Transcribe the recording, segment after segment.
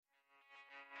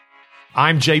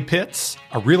I'm Jay Pitts,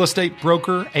 a real estate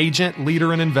broker, agent,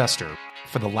 leader, and investor.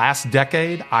 For the last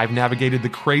decade, I've navigated the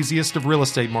craziest of real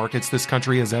estate markets this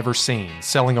country has ever seen,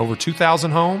 selling over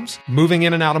 2,000 homes, moving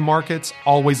in and out of markets,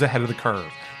 always ahead of the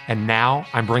curve. And now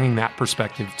I'm bringing that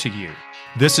perspective to you.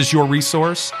 This is your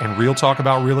resource, and Real Talk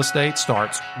About Real Estate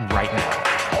starts right now.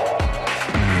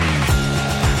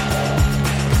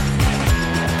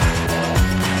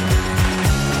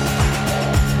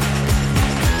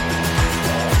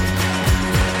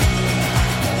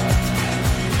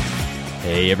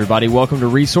 Hey everybody, welcome to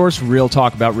Resource, Real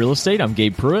Talk About Real Estate. I'm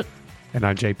Gabe Pruitt. And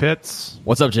I'm Jay Pitts.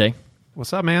 What's up, Jay?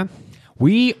 What's up, man?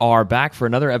 We are back for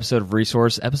another episode of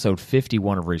Resource, episode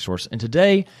 51 of Resource. And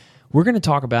today, we're going to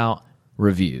talk about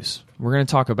reviews. We're going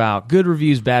to talk about good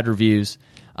reviews, bad reviews.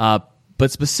 But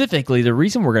specifically, the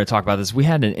reason we're going to talk about this, we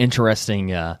had an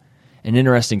interesting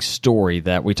story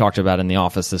that we talked about in the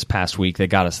office this past week that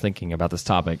got us thinking about this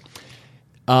topic.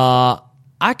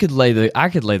 I could lay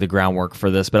the groundwork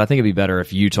for this, but I think it'd be better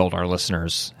if you told our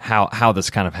listeners how this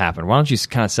kind of happened. Why don't you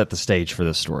kind of set the stage for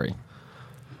this story?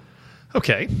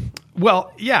 Okay.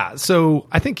 Well, yeah. So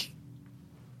I think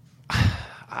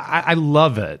I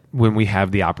love it when we have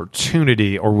the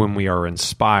opportunity or when we are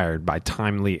inspired by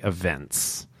timely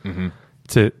events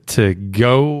to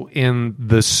go in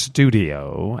the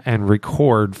studio and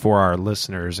record for our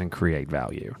listeners and create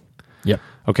value. Yep.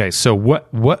 Okay. So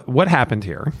what happened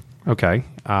here? Okay,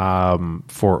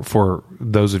 for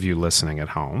those of you listening at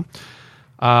home,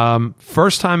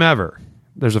 first time ever.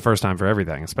 There's a first time for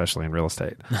everything, especially in real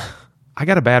estate. I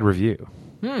got a bad review.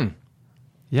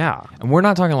 Yeah, and we're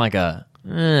not talking like a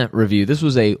review. This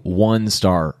was a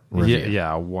 1-star review.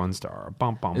 Yeah, 1 star.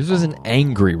 This was an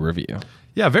angry review.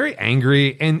 Yeah, very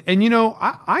angry, and you know,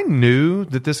 I knew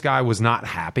that this guy was not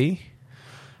happy.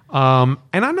 And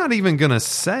I'm not even gonna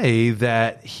say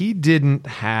that he didn't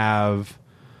have.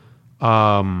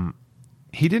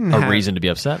 He didn't have a reason to be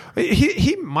upset.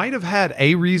 He might have had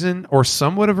a reason or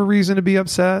somewhat of a reason to be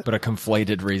upset, but a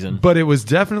conflated reason. But it was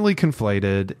definitely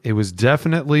conflated. It was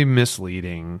definitely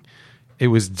misleading. It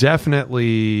was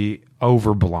definitely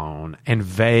overblown and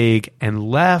vague and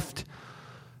left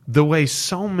the way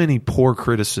so many poor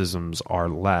criticisms are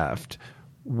left,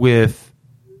 with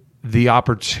the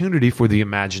opportunity for the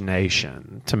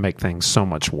imagination to make things so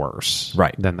much worse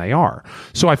than they are.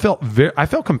 So I felt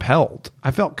compelled.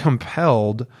 I felt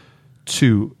compelled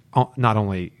to not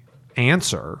only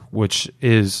answer, which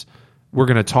is we're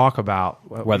going to talk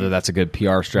about whether that's a good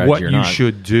PR strategy or not. What you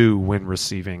should do when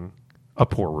receiving a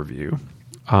poor review.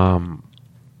 You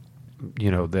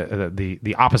know,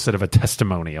 the opposite of a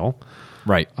testimonial.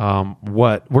 Right.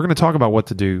 What we're going to talk about what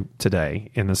to do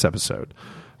today in this episode.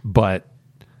 But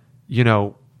you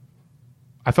know,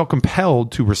 I felt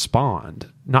compelled to respond,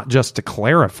 not just to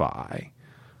clarify,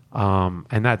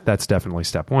 and that's definitely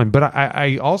step one. But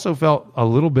I also felt a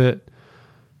little bit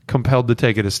compelled to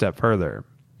take it a step further.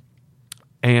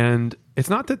 And it's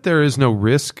not that there is no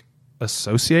risk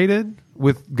associated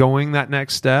with going that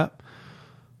next step,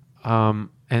 and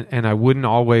I wouldn't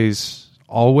always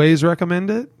recommend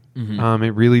it.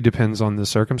 It really depends on the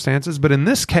circumstances. But in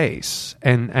this case,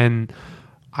 and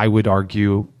I would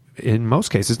argue, in most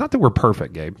cases, not that we're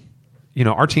perfect, Gabe. You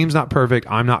know, our team's not perfect.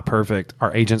 I'm not perfect.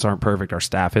 Our agents aren't perfect. Our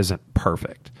staff isn't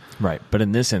perfect. Right. But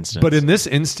in this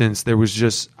instance, there was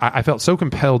just, I felt so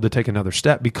compelled to take another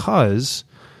step because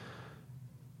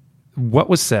what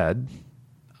was said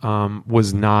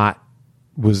was not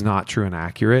true and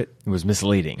accurate. It was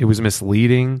misleading. It was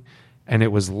misleading, and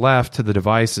it was left to the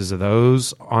devices of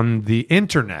those on the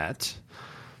internet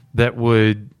that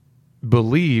would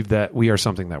believe that we are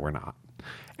something that we're not.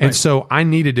 And so I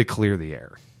needed to clear the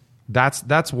air.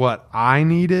 That's what I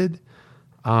needed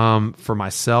for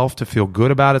myself to feel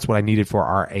good about. It's what I needed for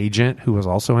our agent, who was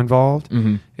also involved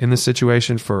in the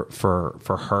situation, for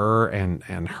her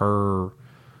and her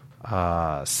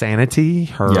sanity,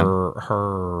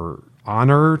 her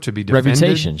honor to be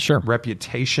defended,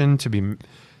 reputation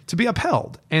to be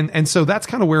upheld. And so that's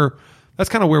kind of where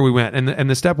we went. And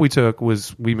the step we took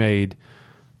was we made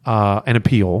an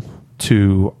appeal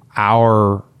to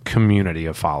our community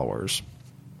of followers,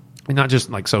 and not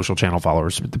just like social channel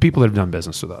followers, but the people that have done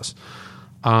business with us,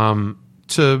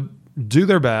 to do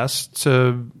their best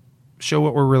to show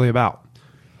what we're really about.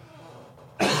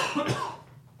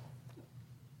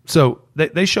 So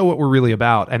they show what we're really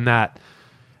about, and that,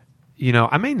 you know,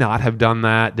 I may not have done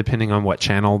that depending on what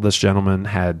channel this gentleman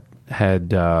had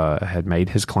made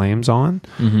his claims on.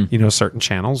 You know, certain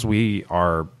channels, we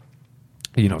are,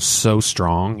 you know, so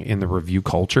strong in the review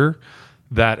culture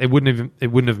that it wouldn't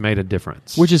have made a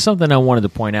difference. Which is something I wanted to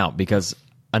point out, because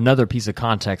another piece of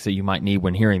context that you might need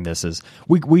when hearing this is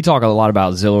we talk a lot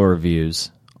about Zillow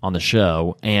reviews on the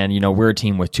show, and we're a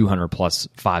team with 200 plus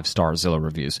 5-star Zillow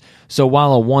reviews. So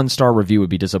while a 1-star review would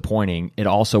be disappointing, it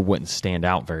also wouldn't stand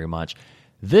out very much.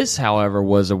 This, however,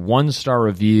 was a 1-star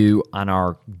review on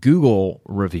our Google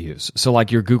reviews. So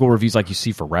like your Google reviews like you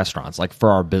see for restaurants, like for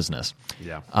our business.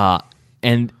 Yeah.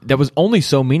 And that was only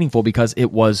so meaningful because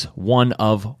it was one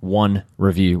of one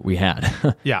review we had.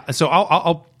 Yeah. So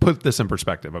I'll put this in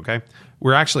perspective, okay?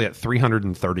 We're actually at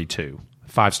 332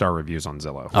 5-star reviews on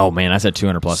Zillow. Oh, man, I said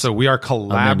 200 plus. So we are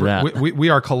that. we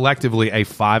are collectively a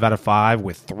 5 out of 5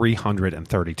 with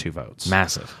 332 votes.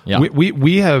 Massive. Yeah.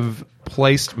 We have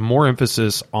placed more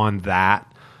emphasis on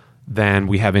that than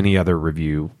we have any other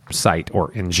review site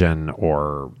or engine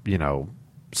or,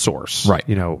 source. Right.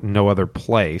 No other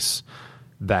place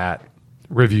that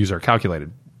reviews are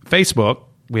calculated. Facebook,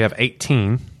 we have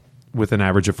 18 with an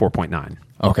average of 4.9.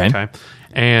 Okay.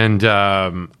 And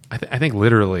I think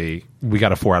literally we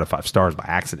got a 4 out of 5 stars by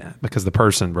accident because the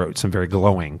person wrote some very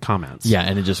glowing comments. Yeah,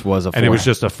 and it just was a 4. And it was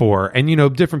just a 4.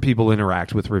 And, different people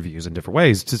interact with reviews in different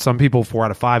ways. To some people, 4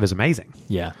 out of 5 is amazing.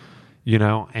 Yeah.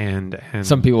 And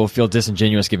some people feel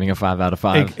disingenuous giving a 5 out of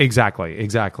 5.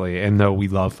 Exactly. And though we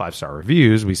love 5-star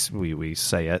reviews, we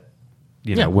say it,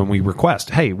 when we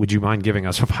request, hey, would you mind giving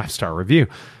us a 5-star review?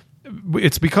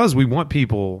 It's because we want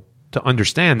people to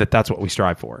understand that that's what we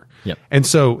strive for. Yep. And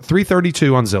so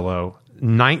 332 on Zillow,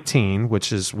 19,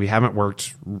 which is 18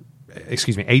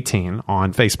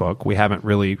 on Facebook. We haven't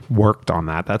really worked on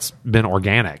that. That's been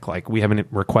organic. Like we haven't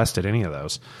requested any of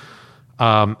those.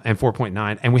 And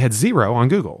 4.9. And we had 0 on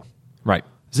Google. Right.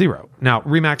 0. Now,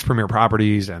 Remax Premier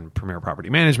Properties and Premier Property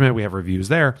Management, we have reviews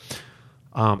there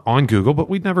on Google, but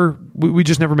we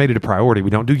just never made it a priority.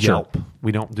 We don't do Yelp.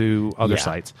 We don't do other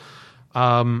sites.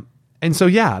 And so,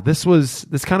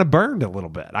 this kind of burned a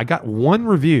little bit. I got 1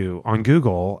 review on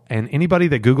Google, and anybody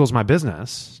that Googles my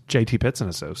business, JT Pitts and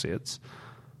Associates,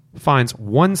 finds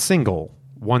one single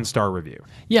 1-star review.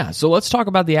 Yeah, so let's talk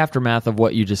about the aftermath of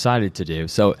what you decided to do.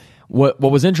 So what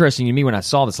was interesting to me when I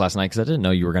saw this last night, because I didn't know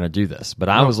you were going to do this, but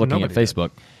I was looking at Facebook,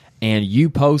 and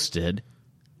you posted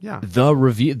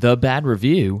the bad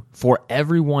review for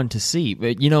everyone to see.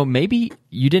 But, maybe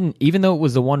you didn't, even though it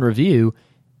was the 1 review,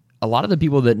 a lot of the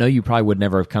people that know you probably would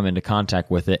never have come into contact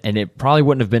with it, and it probably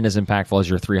wouldn't have been as impactful as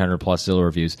your 300 plus Zillow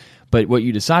reviews. But what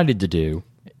you decided to do,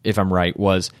 if I'm right,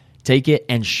 was take it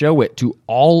and show it to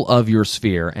all of your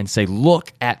sphere and say,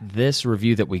 look at this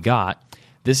review that we got.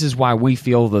 This is why we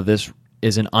feel that this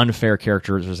is an unfair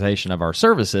characterization of our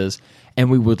services,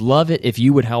 and we would love it if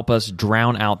you would help us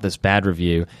drown out this bad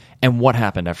review. And what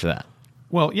happened after that?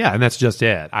 Well, yeah, and that's just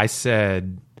it. I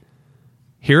said,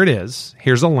 here it is.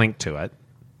 Here's a link to it.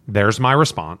 There's my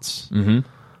response. Mm-hmm.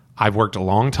 I've worked a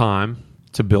long time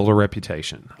to build a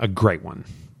reputation, a great one.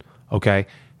 Okay?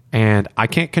 And I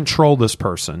can't control this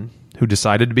person who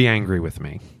decided to be angry with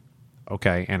me,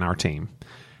 okay, and our team,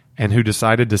 and who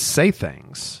decided to say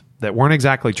things that weren't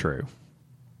exactly true,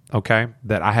 okay,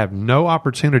 that I have no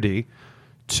opportunity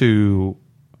to,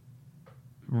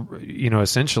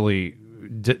 essentially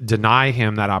deny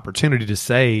him that opportunity to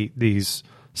say these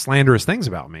slanderous things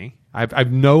about me.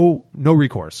 I've no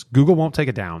recourse. Google won't take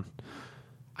it down.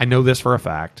 I know this for a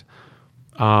fact.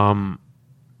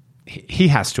 He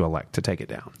has to elect to take it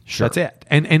down. Sure. That's it.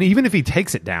 And even if he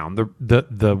takes it down, the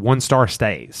 1-star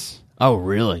stays. Oh,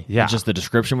 really? Yeah. Just the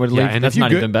description would leave? And that's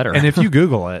not even better. And if you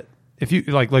Google it, if you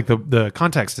like the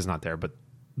context is not there, but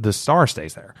the star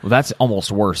stays there. Well, that's almost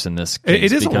worse in this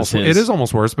case. It is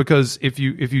almost worse because if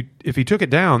he took it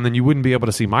down, then you wouldn't be able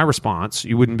to see my response.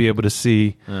 You wouldn't be able to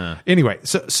see anyway.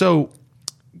 So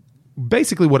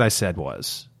basically, what I said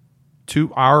was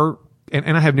to our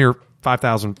and I have near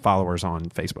 5,000 followers on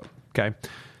Facebook. Okay,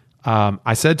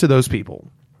 I said to those people,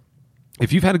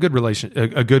 if you've had a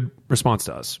good response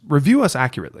to us, review us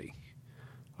accurately.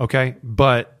 Okay,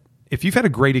 but if you've had a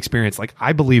great experience, like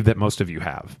I believe that most of you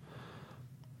have.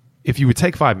 If you would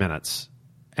take 5 minutes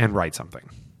and write something.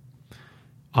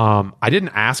 I didn't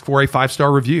ask for a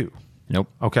 5-star review. Nope.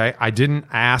 Okay. I didn't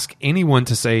ask anyone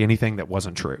to say anything that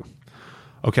wasn't true.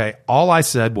 Okay. All I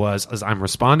said was I'm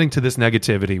responding to this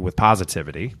negativity with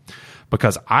positivity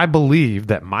because I believe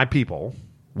that my people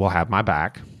will have my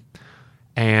back.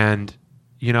 And,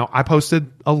 I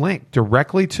posted a link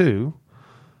directly to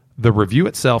the review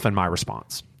itself and my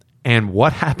response. And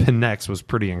what happened next was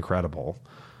pretty incredible.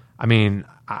 I mean,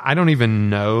 I don't even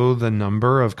know the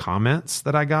number of comments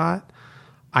that I got.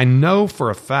 I know for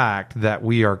a fact that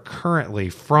we are currently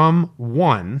from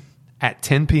 1 at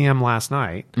 10 p.m. last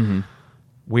night. Mm-hmm.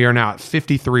 We are now at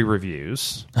 53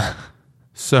 reviews.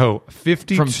 So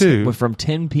 52 from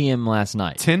 10 p.m. last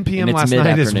night. 10 p.m. And it's last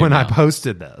night is mid-afternoon when I now.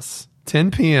 posted this.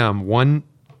 10 p.m.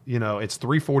 It's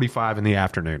 3:45 in the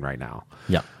afternoon right now.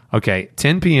 Yeah. Okay,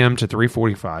 10 p.m. to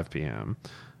 3:45 p.m.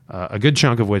 A good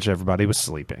chunk of which everybody was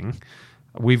sleeping.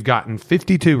 We've gotten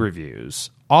 52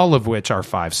 reviews, all of which are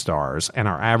 5 stars, and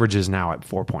our average is now at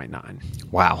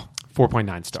 4.9. Wow.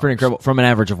 4.9 stars. Pretty incredible. From an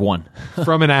average of 1.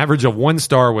 From an average of 1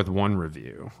 star with 1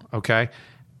 review. Okay.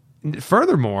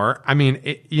 Furthermore, I mean,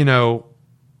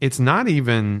 it's not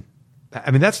even. I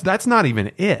mean, that's not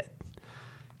even it.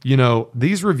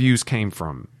 These reviews came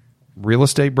from real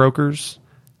estate brokers,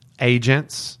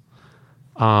 agents,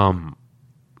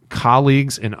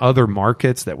 colleagues in other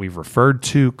markets that we've referred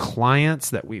to,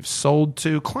 clients that we've sold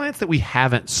to, clients that we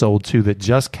haven't sold to that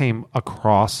just came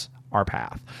across our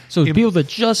path. So people that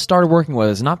just started working with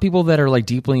us, not people that are like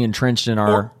deeply entrenched in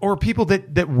our... Or people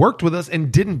that worked with us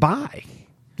and didn't buy.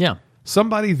 Yeah.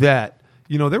 Somebody that,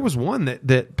 there was one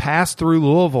that passed through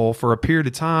Louisville for a period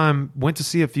of time, went to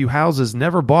see a few houses,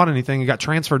 never bought anything, and got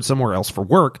transferred somewhere else for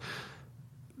work,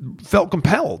 felt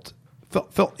compelled,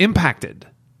 felt impacted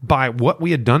by what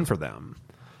we had done for them,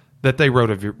 that they wrote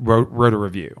a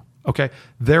review. Okay.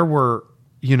 There were,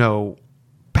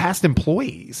 past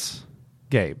employees,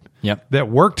 Gabe, Yep. that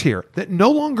worked here, that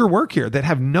no longer work here, that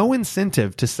have no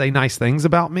incentive to say nice things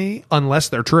about me unless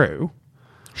they're true,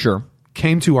 Sure.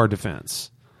 came to our defense.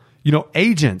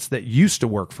 Agents that used to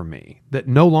work for me that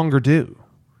no longer do,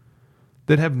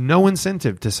 that have no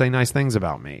incentive to say nice things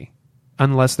about me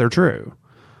unless they're true,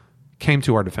 came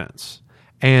to our defense.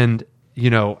 And,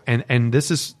 and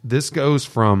this goes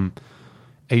from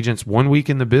agents 1 week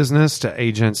in the business to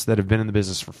agents that have been in the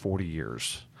business for 40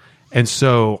 years. And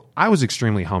so I was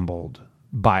extremely humbled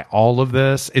by all of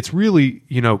this. It's really,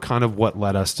 kind of what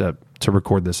led us to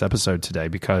record this episode today,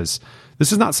 because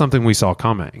this is not something we saw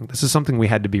coming. This is something we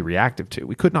had to be reactive to.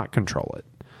 We could not control it.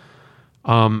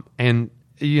 And,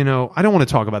 I don't want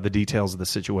to talk about the details of the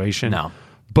situation. No.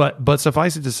 But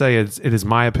suffice it to say, it is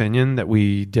my opinion that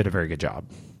we did a very good job.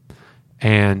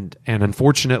 And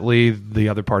unfortunately, the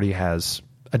other party has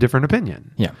a different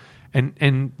opinion. Yeah.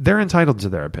 And they're entitled to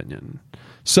their opinion.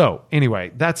 So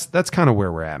anyway, that's kind of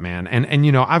where we're at, man.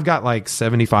 And I've got like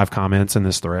 75 comments in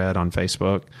this thread on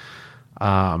Facebook,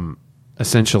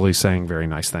 essentially saying very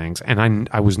nice things. And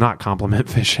I was not compliment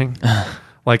fishing.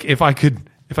 Like if I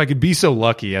could be so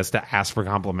lucky as to ask for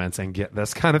compliments and get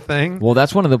this kind of thing. Well,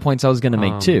 that's one of the points I was going to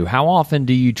make too. How often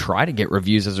do you try to get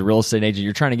reviews as a real estate agent?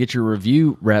 You're trying to get your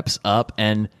review reps up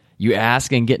and you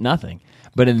ask and get nothing.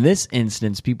 But in this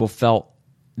instance, people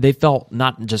they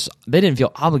didn't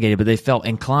feel obligated, but they felt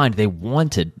inclined. They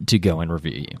wanted to go and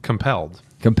review you. Compelled.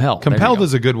 Compelled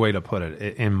is a good way to put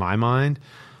it in my mind.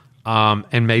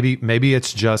 And maybe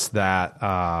it's just that,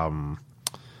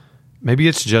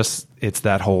 it's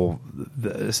that whole,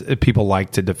 people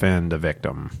like to defend a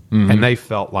victim, and they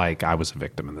felt like I was a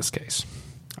victim in this case.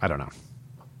 I don't know.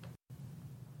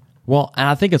 Well, and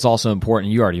I think it's also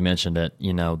important, you already mentioned it,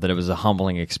 that it was a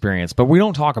humbling experience, but we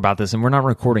don't talk about this, and we're not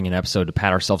recording an episode to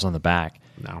pat ourselves on the back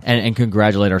and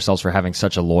congratulate ourselves for having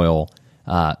such a loyal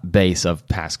base of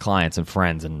past clients and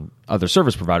friends and other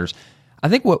service providers. I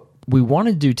think what we want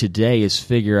to do today is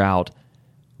figure out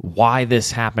why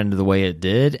this happened the way it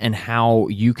did and how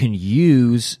you can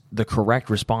use the correct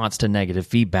response to negative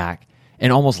feedback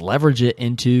and almost leverage it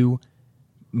into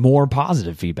more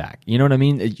positive feedback. You know what I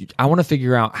mean? I want to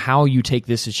figure out how you take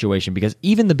this situation, because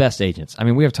even the best agents,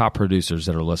 we have top producers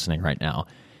that are listening right now.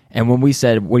 And when we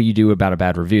said, what do you do about a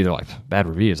bad review? They're like, bad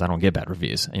reviews? I don't get bad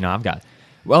reviews.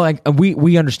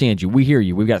 We understand you. We hear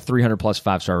you. We've got 300 plus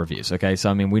 5-star reviews. Okay.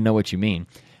 So, we know what you mean.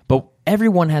 But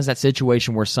everyone has that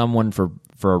situation where someone, for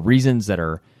reasons that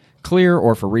are clear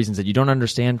or for reasons that you don't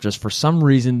understand, just for some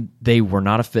reason they were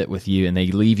not a fit with you and they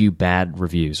leave you bad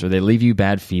reviews or they leave you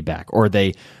bad feedback or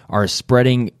they are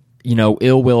spreading,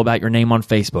 ill will about your name on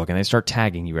Facebook and they start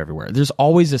tagging you everywhere. There's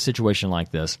always a situation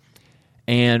like this.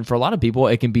 And for a lot of people,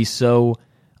 it can be so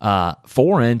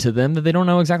foreign to them that they don't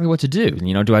know exactly what to do.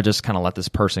 Do I just kind of let this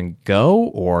person go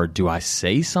or do I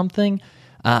say something?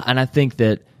 And I think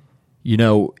that,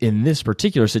 in this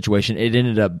particular situation, it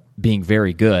ended up being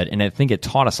very good. And I think it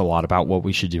taught us a lot about what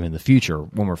we should do in the future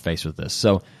when we're faced with this.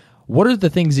 So what are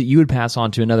the things that you would pass on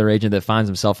to another agent that finds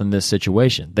himself in this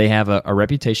situation? They have a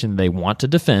reputation they want to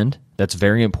defend. That's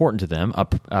very important to them,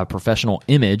 a professional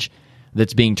image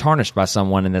that's being tarnished by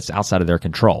someone and that's outside of their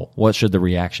control. What should the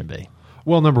reaction be?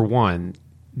 Well, number one,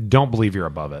 don't believe you're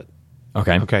above it.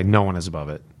 Okay. No one is above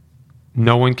it.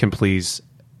 No one can please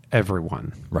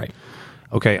everyone. Right.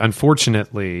 Okay,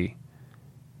 unfortunately,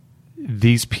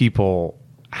 these people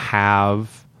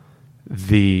have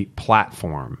the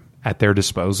platform at their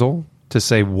disposal to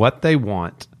say what they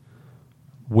want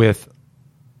with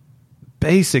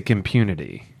basic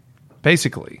impunity.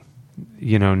 Basically,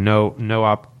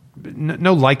 no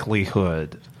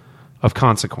likelihood of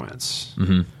consequence.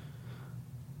 Mm-hmm.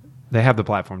 They have the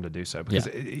platform to do so because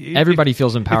everybody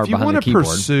feels empowered behind the keyboard.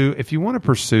 If you want to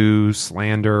pursue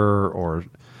slander, or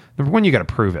number one, you got to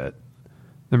prove it.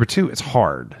 Number two, it's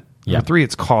hard. Number three,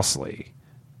 it's costly.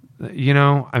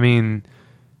 It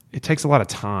takes a lot of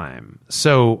time.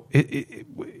 So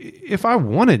if I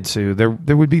wanted to,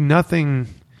 there would be nothing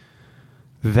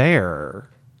there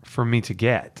for me to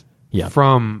get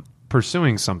from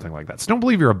pursuing something like that. So don't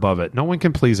believe you're above it. No one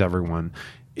can please everyone.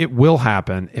 It will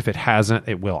happen. If it hasn't,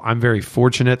 it will. I'm very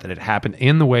fortunate that it happened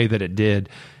in the way that it did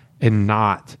and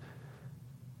not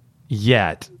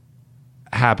yet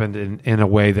happened in a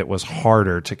way that was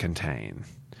harder to contain.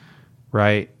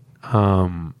 Right?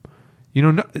 Not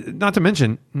to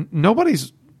mention,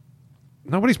 nobody's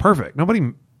perfect.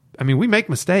 We make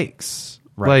mistakes.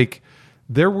 Right. Like,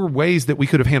 there were ways that we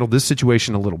could have handled this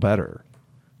situation a little better.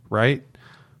 Right?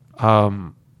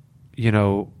 I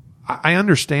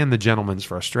understand the gentleman's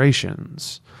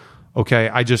frustrations. Okay.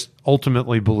 I just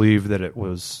ultimately believe that it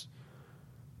was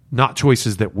not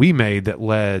choices that we made that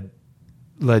led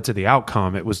to the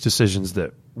outcome. It was decisions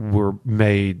that were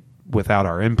made without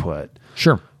our input.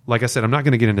 Sure. Like I said, I'm not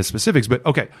going to get into specifics, but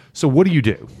okay. So what do you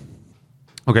do?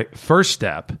 Okay. First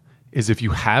step is, if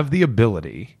you have the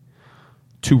ability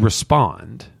to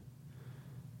respond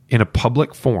in a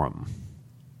public forum,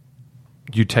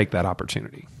 you take that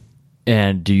opportunity.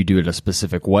 And do you do it a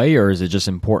specific way, or is it just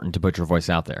important to put your voice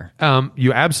out there?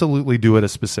 You absolutely do it a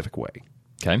specific way.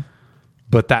 Okay.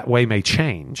 But that way may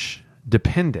change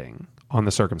depending on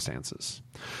the circumstances.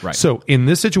 Right. So in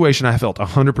this situation, I felt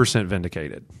 100%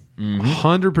 vindicated.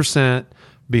 100%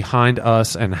 behind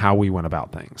us and how we went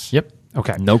about things. Yep.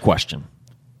 Okay. No question.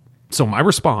 So my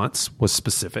response was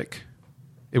specific.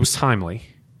 It was timely.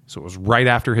 So it was right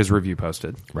after his review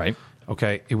posted. Right.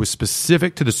 Okay. It was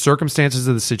specific to the circumstances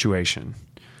of the situation.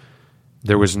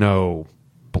 There was no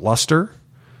bluster.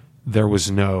 There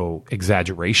was no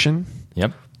exaggeration.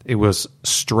 Yep. It was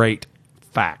straight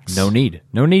facts. No need.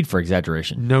 No need for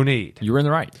exaggeration. No need. You were in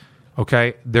the right.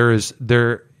 Okay.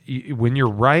 When you're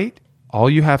right, all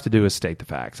you have to do is state the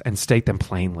facts and state them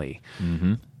plainly.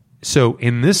 Mm-hmm. So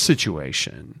in this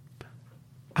situation,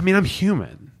 I'm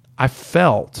human. I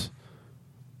felt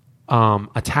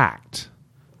attacked.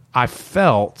 I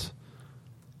felt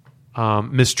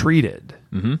mistreated.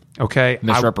 Mm-hmm. Okay,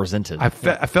 misrepresented. I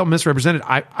felt misrepresented.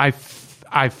 I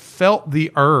felt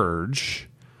the urge,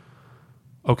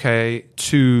 okay,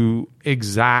 to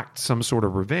exact some sort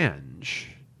of revenge.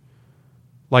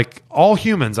 Like all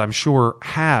humans, I'm sure,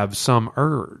 have some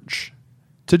urge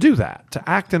to do that, to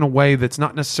act in a way that's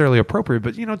not necessarily appropriate.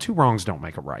 But two wrongs don't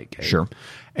make a right, Gabe. Sure.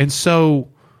 And so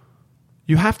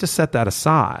you have to set that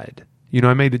aside.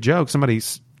 I made the joke. Somebody,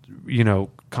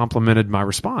 complimented my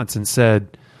response and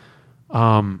said,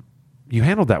 you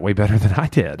handled that way better than I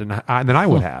did, and than I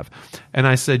would have. And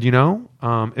I said,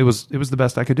 it was the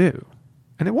best I could do,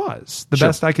 and it was the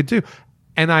best I could do.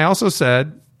 And I also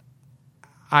said,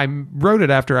 I wrote it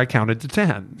after I counted to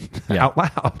 10 out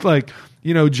loud, like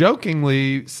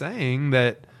jokingly saying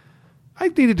that I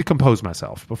needed to compose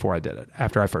myself before I did it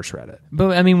after I first read it.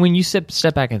 But when you step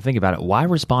back and think about it, why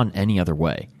respond any other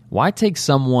way? Why take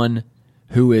someone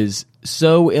who is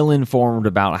so ill-informed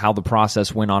about how the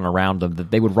process went on around them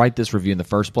that they would write this review in the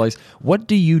first place? What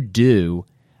do you do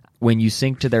when you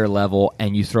sink to their level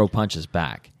and you throw punches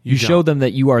back? You show them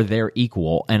that you are their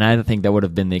equal, and I think that would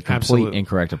have been the complete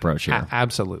incorrect approach here.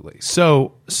 Absolutely.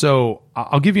 So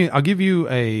I'll give you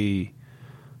a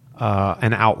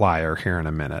an outlier here in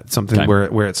a minute, something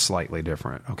where it's slightly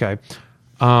different. Okay.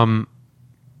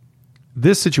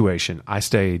 This situation, I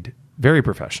stayed very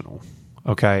professional.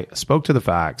 Okay. Spoke to the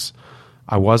facts.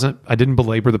 I didn't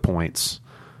belabor the points.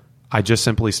 I just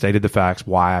simply stated the facts,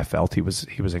 why I felt he was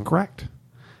incorrect.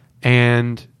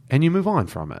 And you move on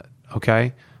from it.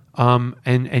 Okay.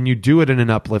 And you do it in an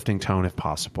uplifting tone if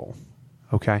possible.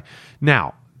 Okay.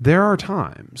 Now, there are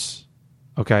times,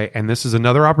 okay, and this is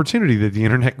another opportunity that the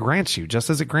internet grants you, just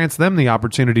as it grants them the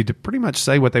opportunity to pretty much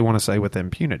say what they want to say with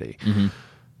impunity. Mm-hmm.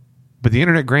 But the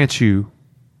internet grants you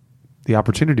the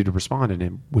opportunity to respond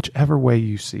in whichever way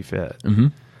you see fit. Mm-hmm.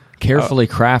 Carefully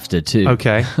crafted, too.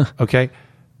 Okay. Okay.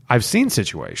 I've seen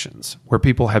situations where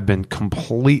people have been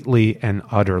completely and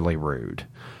utterly rude,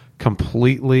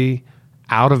 completely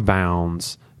out of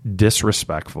bounds,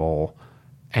 disrespectful,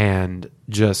 and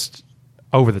just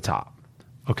over the top.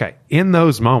 Okay. In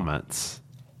those moments,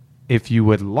 if you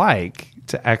would like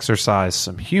to exercise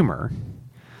some humor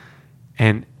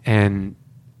and and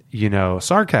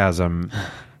sarcasm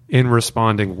in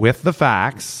responding with the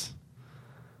facts,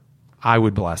 I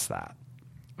would bless that.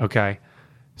 Okay.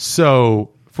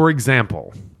 So, for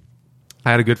example,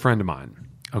 I had a good friend of mine,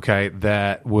 okay,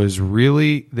 that was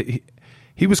really,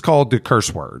 he was called the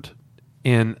curse word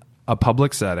in a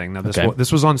public setting. Now,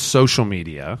 this was on social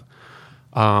media,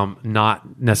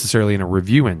 not necessarily in a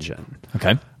review engine.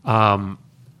 Okay.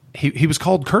 He was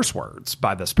called curse words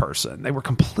by this person. They were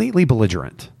completely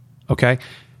belligerent. Okay.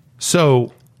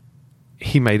 So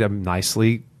he made a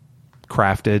nicely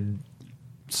crafted,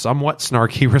 somewhat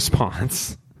snarky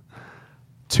response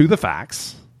to the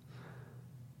facts,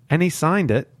 and he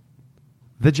signed it,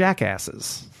 the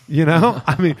jackasses.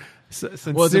 I mean,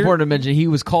 well, it's important to mention he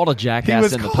was called a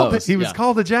jackass in the post. He was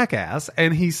called a jackass,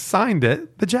 and he signed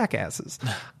it, the jackasses.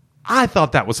 I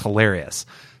thought that was hilarious.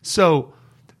 So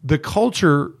the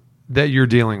culture that you're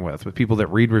dealing with people that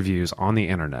read reviews on the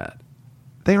internet,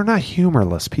 they are not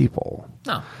humorless people.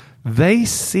 No. They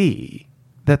see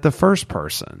that the first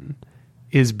person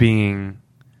is being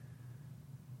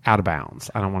out of bounds.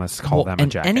 I don't want to call them a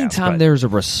jackass. Anytime there's a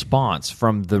response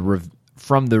from the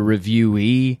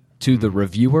reviewee to the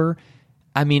reviewer,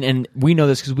 I mean, and we know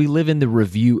this because we live in the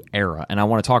review era, and I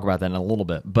want to talk about that in a little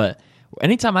bit. But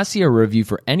anytime I see a review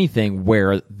for anything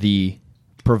where the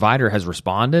provider has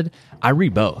responded, I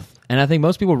read both. And I think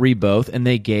most people read both, and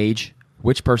they gauge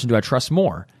which person do I trust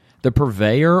more, the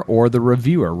purveyor or the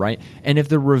reviewer, right? And if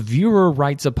the reviewer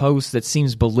writes a post that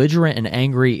seems belligerent and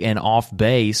angry and off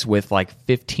base with like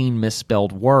 15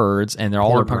 misspelled words and they're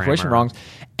all their punctuation wrongs,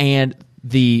 and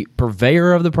the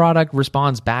purveyor of the product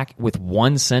responds back with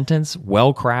one sentence,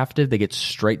 well crafted, they get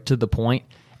straight to the point,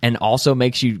 and also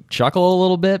makes you chuckle a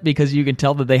little bit because you can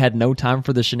tell that they had no time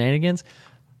for the shenanigans.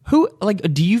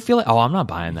 Do you feel like, oh, I'm not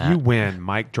buying that? You win,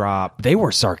 mic drop. They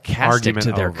were sarcastic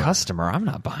to their over. Customer. I'm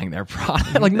not buying their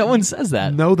product. No one says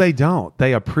that. No, they don't.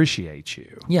 They appreciate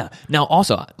you. Yeah. Now,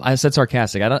 also, I said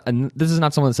sarcastic. And this is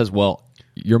not someone that says, well,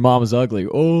 your mom is ugly.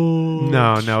 Oh.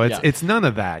 No, it's none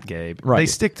of that, Gabe. Right. They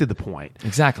stick to the point.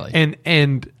 Exactly.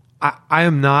 And I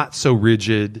am not so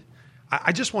rigid.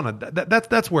 I just want to,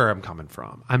 that's where I'm coming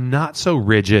from. I'm not so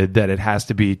rigid that it has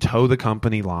to be toe the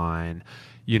company line.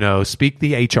 Speak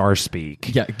the HR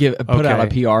speak. Yeah, put out a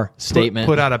PR statement.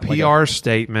 Put out a PR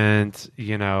statement,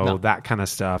 that kind of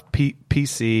stuff.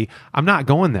 PC. I'm not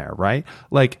going there, right?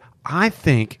 I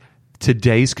think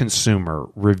today's consumer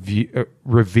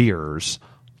reveres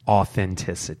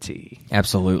authenticity.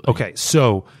 Absolutely. Okay,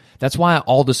 so that's why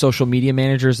all the social media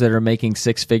managers that are making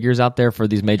six figures out there for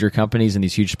these major companies and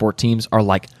these huge sport teams are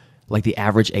like the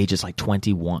average age is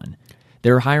 21.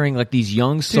 They're hiring these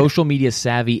young social media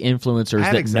savvy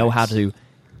influencers that know how to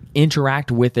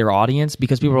interact with their audience,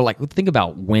 because people are think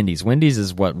about Wendy's. Wendy's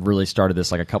is what really started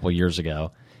this a couple of years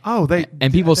ago. Oh,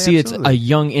 people see absolutely. It's a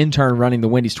young intern running the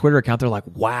Wendy's Twitter account. They're like,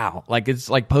 wow,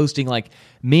 it's posting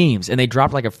memes, and they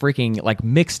dropped a freaking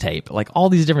mixtape. All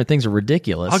these different things are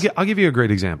ridiculous. I'll give you a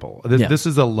great example. This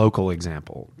is a local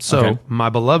example. So my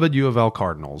beloved U of L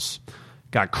Cardinals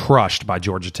got crushed by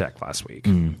Georgia Tech last week.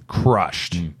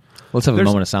 Crushed. Let's have a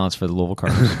moment of silence for the Louisville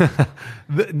Cardinals.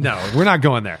 No, we're not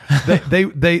going there.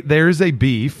 There's a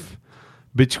beef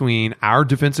between our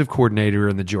defensive coordinator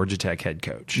and the Georgia Tech head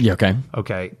coach. Yeah, okay.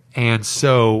 Okay. And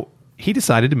so he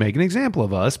decided to make an example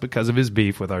of us because of his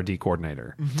beef with our D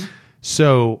coordinator. Mm-hmm.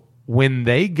 So when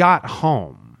they got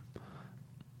home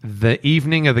the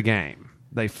evening of the game,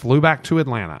 they flew back to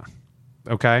Atlanta.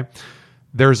 Okay.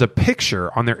 There's a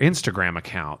picture on their Instagram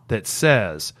account that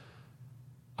says,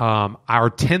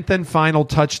 our 10th and final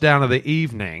touchdown of the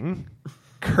evening,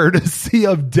 courtesy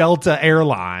of Delta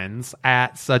Airlines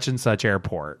at such and such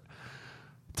airport.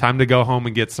 Time to go home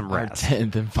and get some rest.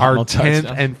 Our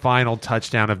 10th and final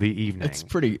touchdown of the evening. It's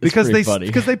pretty funny.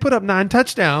 Because they put up 9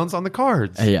 touchdowns on the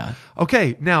cards. Yeah.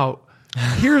 Okay, now,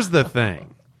 here's the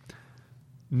thing.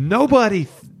 Nobody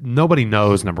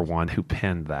knows, number one, who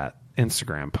penned that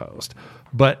Instagram post.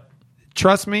 But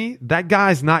trust me, that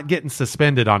guy's not getting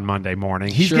suspended on Monday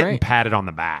morning. He's getting patted on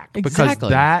the back. Exactly. Because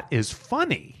that is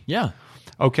funny. Yeah.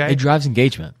 Okay? It drives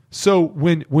engagement. So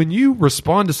when you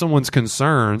respond to someone's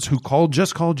concerns who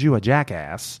just called you a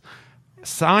jackass,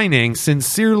 signing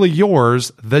sincerely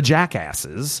yours, the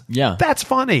jackasses, that's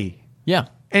funny. Yeah.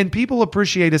 And people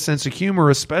appreciate a sense of humor,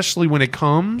 especially when it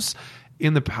comes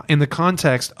in the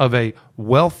context of a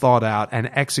well thought out and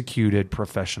executed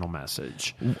professional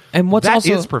message. And that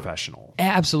is professional.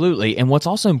 Absolutely. And what's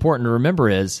also important to remember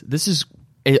is this is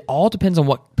it all depends on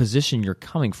what position you're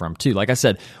coming from too. Like I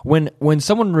said, when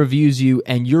someone reviews you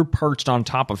and you're perched on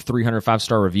top of 300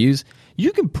 5-star reviews,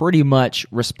 you can pretty much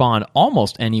respond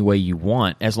almost any way you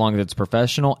want as long as it's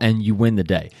professional and you win the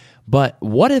day. But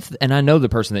what if, and I know the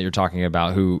person that you're talking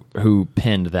about who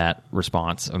penned that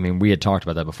response. I mean, we had talked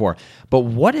about that before. But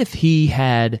what if he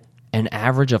had an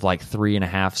average of like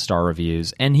 3.5-star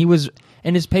reviews and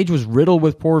his page was riddled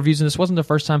with poor reviews and this wasn't the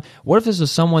first time? What if this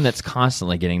is someone that's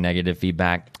constantly getting negative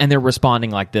feedback and they're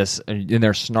responding like this and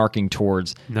they're snarking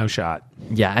towards... No shot.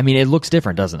 Yeah, I mean, it looks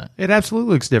different, doesn't it? It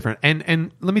absolutely looks different.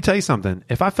 And let me tell you something.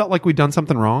 If I felt like we'd done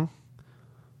something wrong,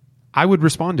 I would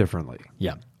respond differently.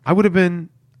 Yeah. I would have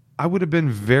been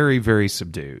very, very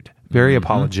subdued, very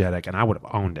apologetic, and I would have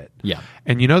owned it. Yeah.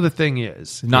 And you know the thing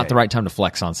is... Not the right time to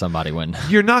flex on somebody when...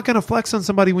 You're not going to flex on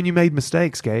somebody when you made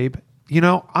mistakes, Gabe. You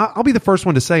know, I'll be the first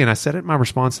one to say, and I said it in my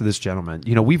response to this gentleman,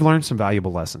 you know, we've learned some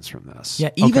valuable lessons from this. Yeah,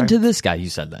 even to this guy, you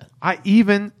said that. I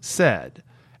even said,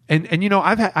 and you know,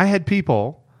 I had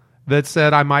people that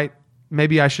said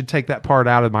maybe I should take that part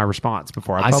out of my response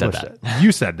before I published it.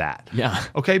 You said that. Yeah.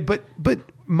 Okay, but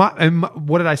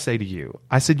what did I say to you?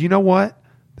 I said, you know what?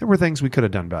 There were things we could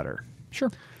have done better. Sure.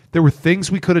 There were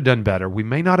things we could have done better. We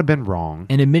may not have been wrong.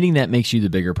 And admitting that makes you the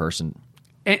bigger person.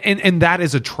 And that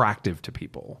is attractive to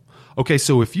people. Okay,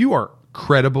 so if you are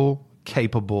credible,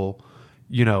 capable,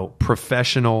 you know,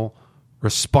 professional,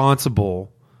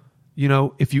 responsible, you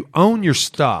know, if you own your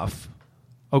stuff,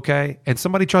 okay, and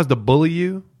somebody tries to bully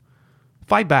you,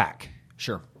 fight back.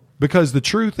 Sure. Because the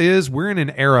truth is, we're in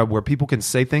an era where people can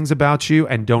say things about you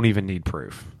and don't even need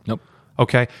proof. Nope.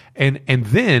 Okay? And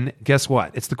then, guess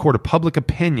what? It's the court of public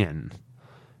opinion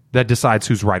that decides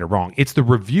who's right or wrong. It's the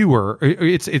reviewer.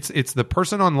 It's the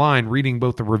person online reading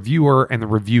both the reviewer and the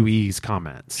reviewee's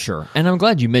comments. Sure. And I'm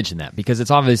glad you mentioned that because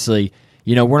it's obviously,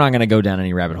 you know, we're not going to go down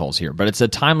any rabbit holes here, but it's a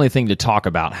timely thing to talk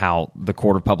about how the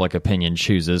court of public opinion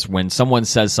chooses when someone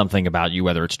says something about you,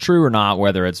 whether it's true or not,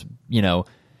 whether it's, you know,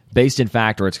 based in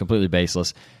fact or it's completely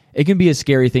baseless. It can be a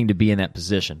scary thing to be in that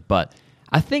position. But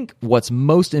I think what's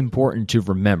most important to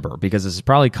remember, because this is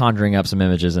probably conjuring up some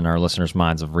images in our listeners'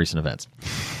 minds of recent events.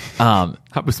 I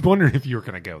was wondering if you were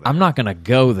going to go there. I'm not going to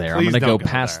go there. Please I'm going to don't go go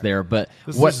past there. But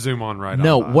Let's just zoom on right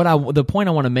no, on by. The point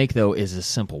I want to make though is a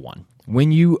simple one.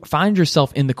 When you find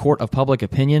yourself in the court of public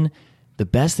opinion, the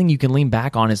best thing you can lean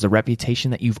back on is the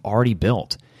reputation that you've already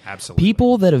built. Absolutely.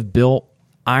 People that have built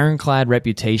ironclad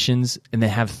reputations and they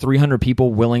have 300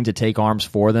 people willing to take arms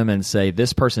for them and say,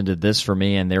 this person did this for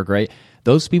me and they're great.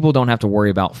 Those people don't have to worry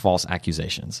about false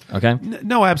accusations. Okay?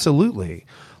 No, absolutely.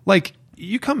 Like,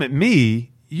 you come at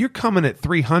me, you're coming at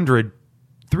 300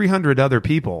 other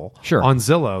people Sure. on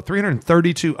Zillow,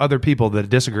 332 other people that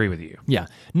disagree with you. Yeah.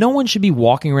 No one should be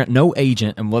walking around, no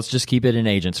agent, and let's just keep it in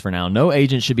agents for now. No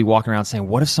agent should be walking around saying,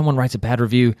 what if someone writes a bad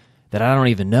review that I don't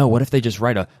even know? What if they just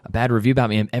write a bad review about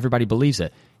me and everybody believes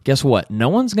it? Guess what? No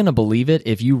one's going to believe it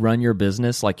if you run your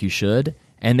business like you should,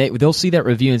 and they'll see that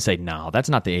review and say, no, that's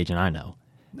not the agent I know.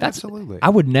 Absolutely. I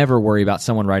would never worry about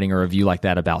someone writing a review like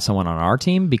that about someone on our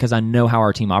team because I know how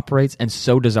our team operates, and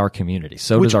so does our community.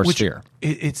 So does our sphere.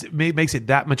 It makes it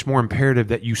that much more imperative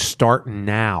that you start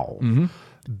now. Mm-hmm.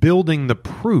 Building the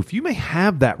proof. You may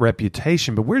have that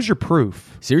reputation, but where's your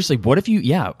proof? Seriously, what if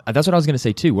that's what I was going to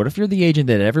say too. What if you're the agent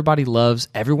that everybody loves,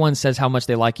 everyone says how much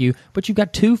they like you, but you've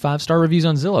got 2 5-star reviews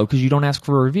on Zillow because you don't ask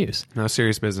for reviews? No,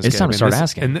 serious business. It's time to start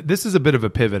asking. And this is a bit of a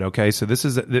pivot, okay? So this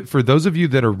is, for those of you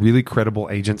that are really credible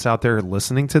agents out there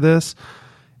listening to this,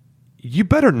 you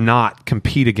better not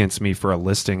compete against me for a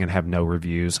listing and have no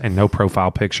reviews and no profile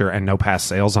picture and no past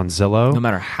sales on Zillow. No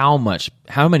matter how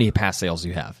many past sales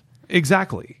you have.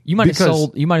 Exactly. You might have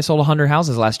sold 100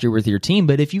 houses last year with your team,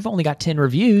 but if you've only got 10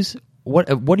 reviews, what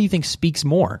do you think speaks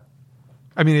more?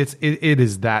 I mean, it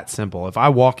is that simple. If I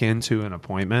walk into an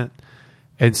appointment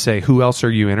and say, "Who else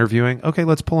are you interviewing?" Okay,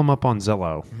 let's pull them up on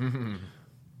Zillow.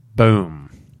 Boom.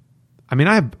 I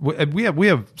mean, we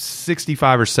have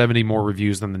 65 or 70 more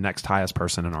reviews than the next highest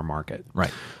person in our market.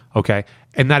 Right. Okay,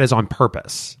 and that is on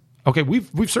purpose. Okay, we've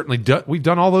certainly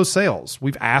done all those sales.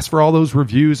 We've asked for all those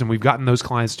reviews, and we've gotten those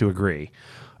clients to agree.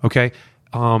 Okay,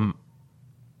 I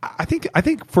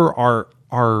think for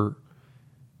our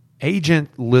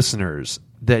agent listeners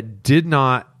that did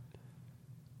not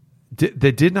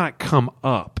come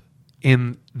up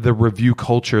in the review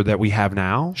culture that we have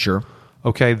now. Sure.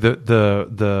 Okay,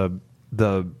 the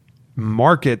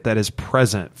market that is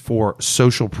present for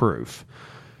social proof.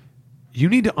 You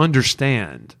need to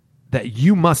understand that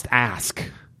you must ask.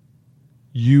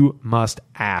 You must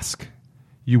ask.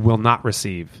 You will not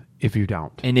receive if you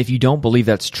don't. And if you don't believe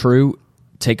that's true,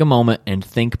 take a moment and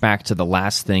think back to the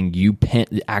last thing you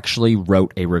actually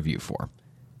wrote a review for.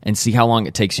 and see how long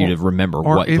it takes you to remember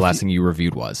what the last thing you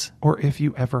reviewed was. Or if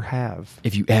you ever have.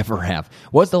 If you ever have.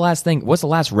 What's the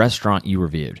last restaurant you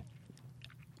reviewed?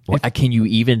 Can you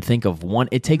even think of one?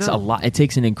 It takes a lot. It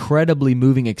takes an incredibly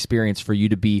moving experience for you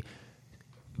to be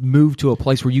moved to a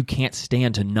place where you can't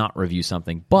stand to not review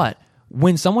something. But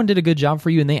when someone did a good job for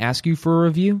you and they ask you for a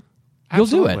review, you'll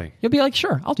do it. You'll be like,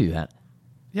 sure, I'll do that.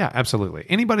 Yeah, absolutely.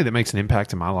 Anybody that makes an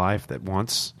impact in my life that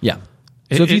wants... Yeah.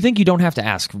 So if you think you don't have to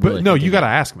ask... But no, you got to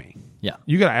ask me. Yeah.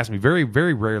 You got to ask me. Very,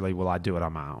 very rarely will I do it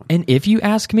on my own. And if you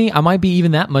ask me, I might be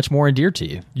even that much more endeared to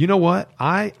you. You know what?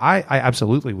 I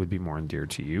absolutely would be more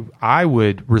endeared to you. I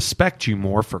would respect you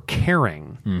more for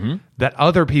caring that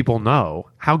other people know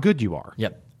how good you are.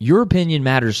 Yep. Your opinion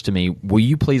matters to me. Will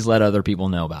you please let other people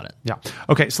know about it? Yeah.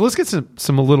 Okay, so let's get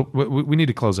some little... We need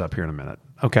to close up here in a minute.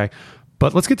 Okay?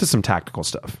 But let's get to some tactical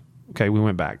stuff. Okay, we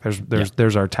went back.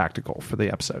 There's our tactical for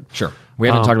the episode. Sure. We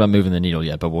haven't talked about moving the needle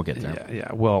yet, but we'll get there.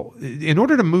 Yeah. Well, in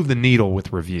order to move the needle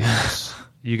with reviews,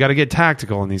 you got to get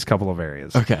tactical in these couple of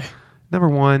areas. Okay. Number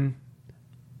one,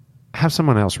 have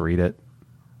someone else read it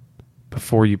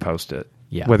before you post it.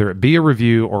 Yeah. Whether it be a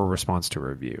review or a response to a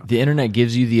review. The internet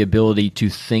gives you the ability to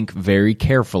think very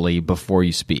carefully before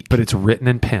you speak. But it's written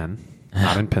in pen,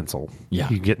 not in pencil. Yeah.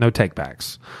 You get no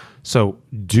takebacks. So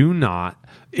do not...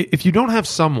 If you don't have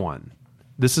someone,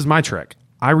 this is my trick.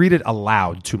 I read it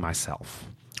aloud to myself.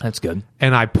 That's good.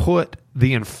 And I put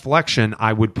the inflection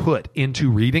I would put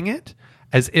into reading it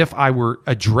as if I were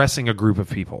addressing a group of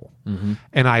people. Mm-hmm.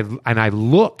 And I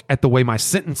look at the way my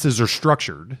sentences are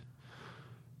structured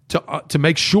to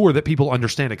make sure that people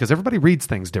understand it, because everybody reads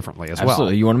things differently as well.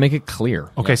 Absolutely. You want to make it clear.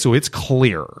 Okay, so it's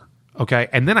clear. Okay,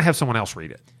 and then I have someone else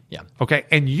read it. Yeah. Okay,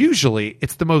 and usually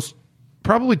it's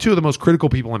probably two of the most critical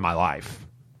people in my life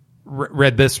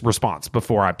read this response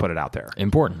before I put it out there.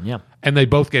 Important, yeah. And they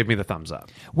both gave me the thumbs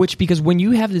up. Because when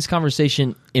you have this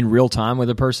conversation in real time with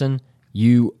a person,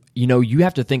 you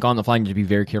have to think on the fly and to be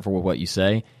very careful with what you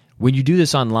say. When you do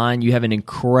this online, you have an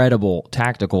incredible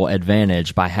tactical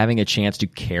advantage by having a chance to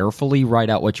carefully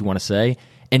write out what you want to say.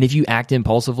 And if you act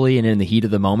impulsively and in the heat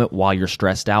of the moment while you're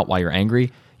stressed out, while you're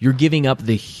angry, you're giving up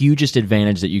the hugest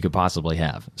advantage that you could possibly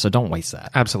have. So don't waste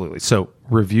that. Absolutely. So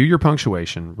review your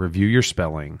punctuation, review your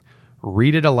spelling,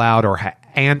 read it aloud,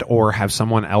 or have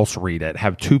someone else read it.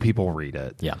 Have two people read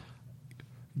it. Yeah.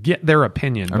 Get their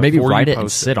opinion. Or maybe write it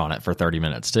and sit on it for 30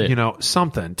 minutes too.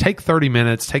 Something. Take 30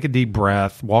 minutes, take a deep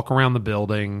breath, walk around the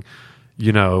building,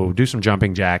 do some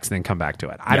jumping jacks, then come back to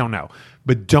it. I don't know.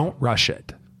 But don't rush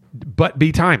it. But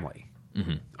be timely.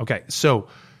 Mm-hmm. Okay. So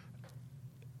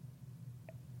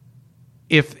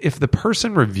if the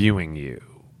person reviewing you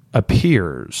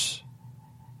appears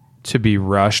to be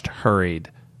rushed,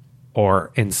 hurried,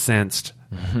 or incensed,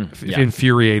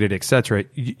 infuriated, etc.,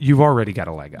 you've already got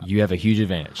a leg up. You have a huge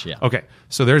advantage, yeah. Okay,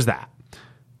 so there's that.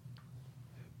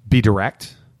 Be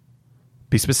direct.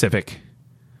 Be specific.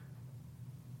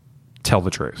 Tell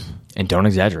the truth. And don't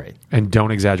exaggerate.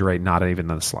 Not even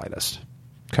the slightest.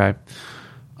 Okay?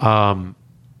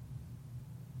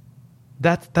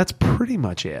 That's pretty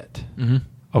much it. Mm-hmm.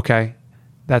 Okay?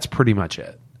 That's pretty much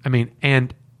it. I mean,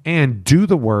 and do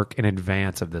the work in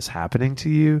advance of this happening to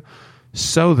you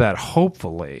so that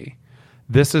hopefully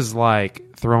this is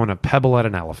like throwing a pebble at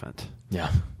an elephant.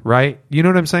 Yeah. Right? You know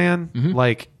what I'm saying? Mm-hmm.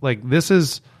 Like this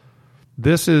is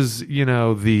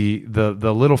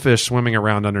the little fish swimming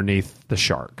around underneath the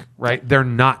shark, right? They're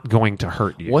not going to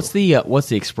hurt you. What's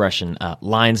the expression?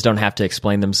 Lions don't have to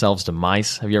explain themselves to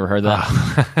mice. Have you ever heard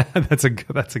that? That's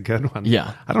a good one.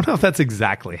 Yeah. I don't know if that's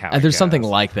exactly how there's something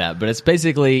like that, but it's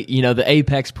basically, the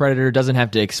apex predator doesn't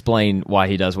have to explain why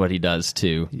he does what he does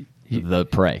to the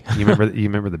prey. You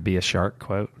remember the be a shark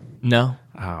quote? No.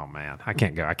 Oh man, I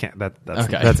can't go. I can't. That's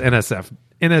okay. That's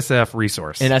NSF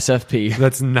resource. NSFP.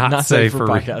 That's not safe for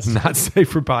podcasts. Not safe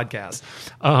for podcasts.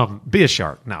 Be a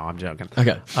shark. No, I'm joking.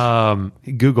 Okay.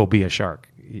 Google be a shark.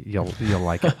 You'll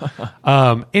like it.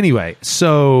 Anyway,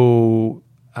 so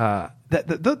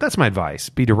that's my advice.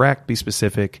 Be direct. Be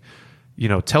specific.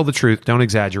 Tell the truth. Don't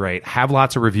exaggerate. Have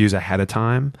lots of reviews ahead of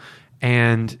time,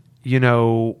 and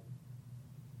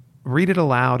read it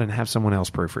aloud and have someone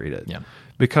else proofread it. Yeah.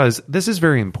 Because this is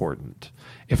very important.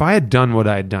 If I had done what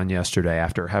I had done yesterday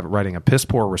after writing a piss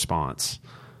poor response,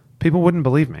 people wouldn't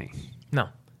believe me. No.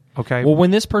 Okay. Well,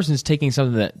 when this person's taking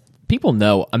something that people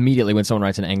know immediately when someone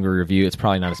writes an angry review, it's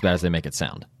probably not as bad as they make it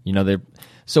sound.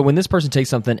 So when this person takes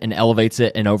something and elevates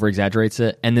it and over exaggerates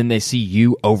it, and then they see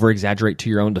you over exaggerate to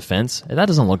your own defense, that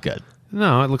doesn't look good.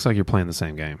 No, it looks like you're playing the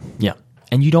same game. Yeah.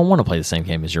 And you don't want to play the same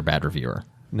game as your bad reviewer.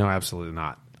 No, absolutely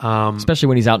not. Especially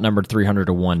when he's outnumbered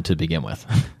 300-1 to begin with.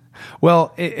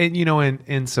 Well,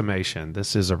 in summation,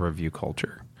 this is a review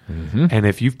culture. And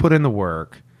if you've put in the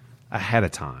work ahead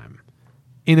of time,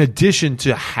 in addition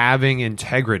to having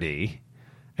integrity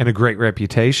and a great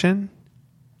reputation,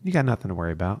 you got nothing to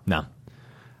worry about. No.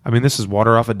 I mean, this is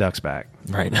water off a duck's back.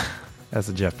 Right. That's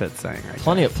a Jeff Fitz saying, right?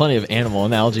 Plenty of animal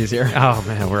analogies here. Oh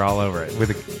man, we're all over it with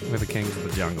the kings of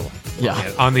the jungle.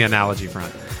 Yeah. On the analogy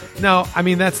front. No, I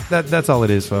mean that's all it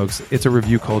is, folks. It's a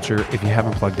review culture. If you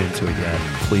haven't plugged into it yet,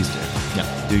 please do.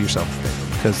 Yeah. Do yourself a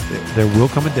favor, because there will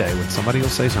come a day when somebody will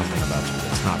say something about you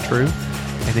that's not true,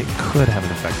 and it could have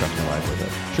an effect on your life with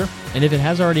it. Sure. And if it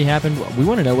has already happened, we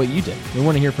want to know what you did. We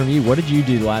want to hear from you. What did you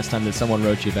do the last time that someone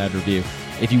wrote you a bad review?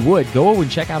 If you would, go over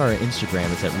and check out our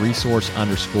Instagram. It's at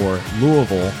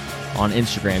resource_Louisville on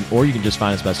Instagram, or you can just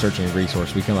find us by searching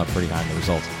resource. We come up pretty high in the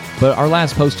results. But our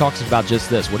last post talks about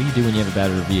just this. What do you do when you have a bad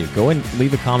review? Go and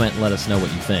leave a comment and let us know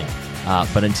what you think.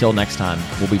 But until next time,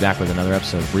 we'll be back with another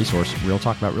episode of Resource, Real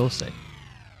Talk About Real Estate.